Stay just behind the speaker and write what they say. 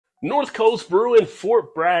North Coast Brewing,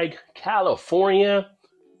 Fort Bragg, California,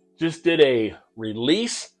 just did a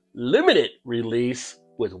limited release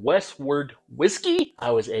with Westward Whiskey.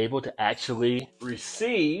 I was able to actually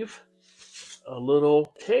receive a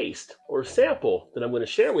little taste or sample that I'm going to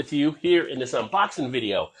share with you here in this unboxing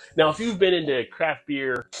video. Now, if you've been into craft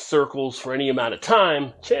beer circles for any amount of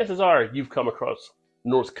time, chances are you've come across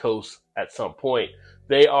North Coast at some point.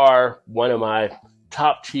 They are one of my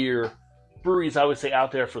top tier breweries, I would say,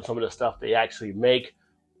 out there for some of the stuff they actually make.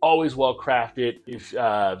 Always well crafted. If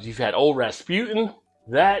you've had Old Rasputin,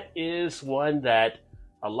 that is one that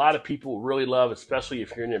a lot of people really love, especially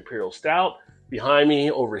if you're an Imperial Stout. Behind me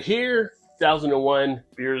over here, 2001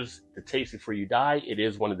 Beers to Taste Before You Die. It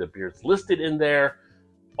is one of the beers listed in there.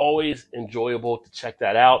 Always enjoyable to check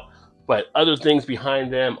that out. But other things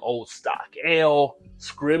behind them, Old Stock Ale,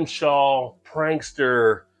 Scrimshaw,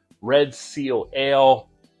 Prankster, Red Seal Ale,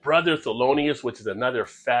 Brother Thelonious, which is another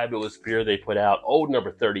fabulous beer they put out, Old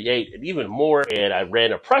Number 38, and even more. And I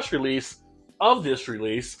ran a press release of this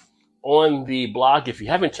release on the blog. If you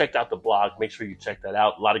haven't checked out the blog, make sure you check that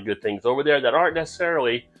out. A lot of good things over there that aren't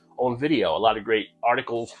necessarily on video. A lot of great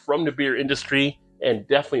articles from the beer industry, and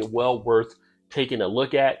definitely well worth taking a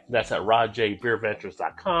look at. That's at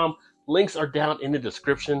rodjbeerventures.com. Links are down in the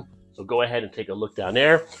description, so go ahead and take a look down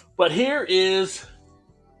there. But here is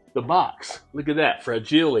the box. Look at that,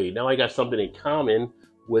 fragile. Now I got something in common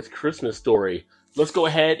with Christmas Story. Let's go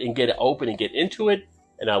ahead and get it open and get into it,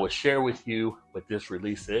 and I will share with you what this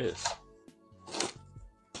release is.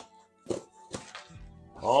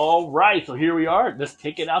 All right, so here we are. Let's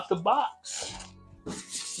take it out the box.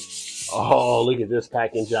 Oh, look at this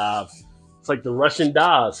packing job. It's like the Russian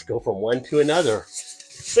dolls, go from one to another.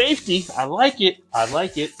 Safety, I like it. I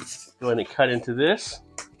like it. Go ahead and cut into this.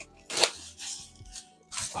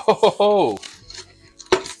 Oh,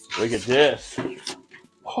 look at this.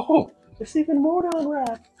 Oh, there's even more to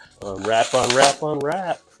unwrap. Unwrap, unwrap,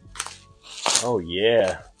 unwrap. Oh,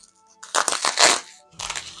 yeah.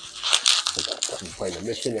 I'm playing the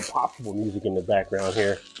Mission Impossible music in the background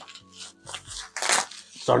here.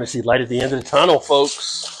 Starting to see light at the end of the tunnel,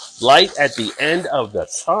 folks. Light at the end of the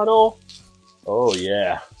tunnel. Oh,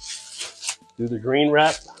 yeah. Through the green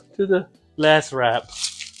wrap to the last wrap.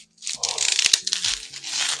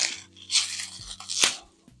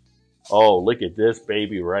 Oh, look at this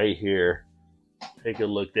baby right here. Take a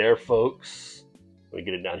look there, folks. Let me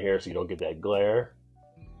get it down here so you don't get that glare.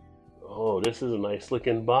 Oh, this is a nice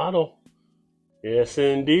looking bottle. Yes,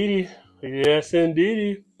 indeedy. Yes,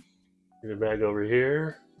 indeedy. Get it back over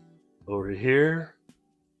here. Over here.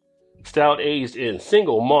 Stout aged in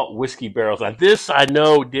single malt whiskey barrels. Now this, I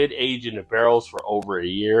know, did age in the barrels for over a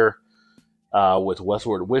year with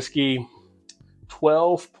Westward Whiskey.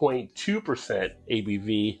 12.2%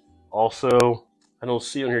 ABV. Also, I don't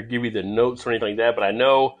see on here give you the notes or anything like that, but I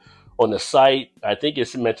know on the site, I think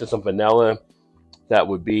it's mentioned some vanilla that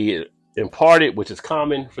would be imparted, which is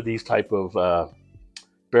common for these type of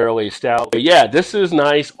barrel-aged stout. But yeah, this is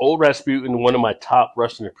nice. Old Rasputin, one of my top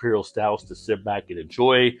Russian Imperial stouts to sit back and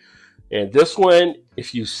enjoy. And this one,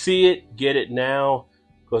 if you see it, get it now,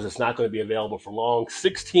 because it's not going to be available for long.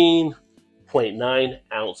 16.9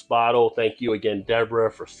 ounce bottle. Thank you again, Deborah,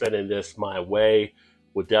 for sending this my way.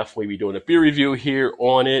 We'll definitely be doing a beer review here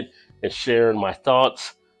on it and sharing my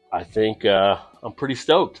thoughts. I think I'm pretty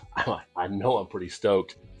stoked. I know I'm pretty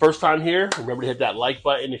stoked. First time here, remember to hit that like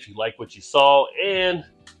button if you like what you saw. And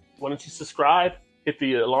why don't you subscribe, hit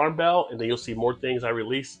the alarm bell, and then you'll see more things I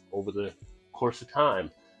release over the course of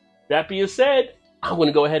time. That being said, I'm going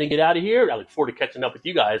to go ahead and get out of here. I look forward to catching up with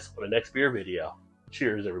you guys on the next beer video.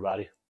 Cheers, everybody.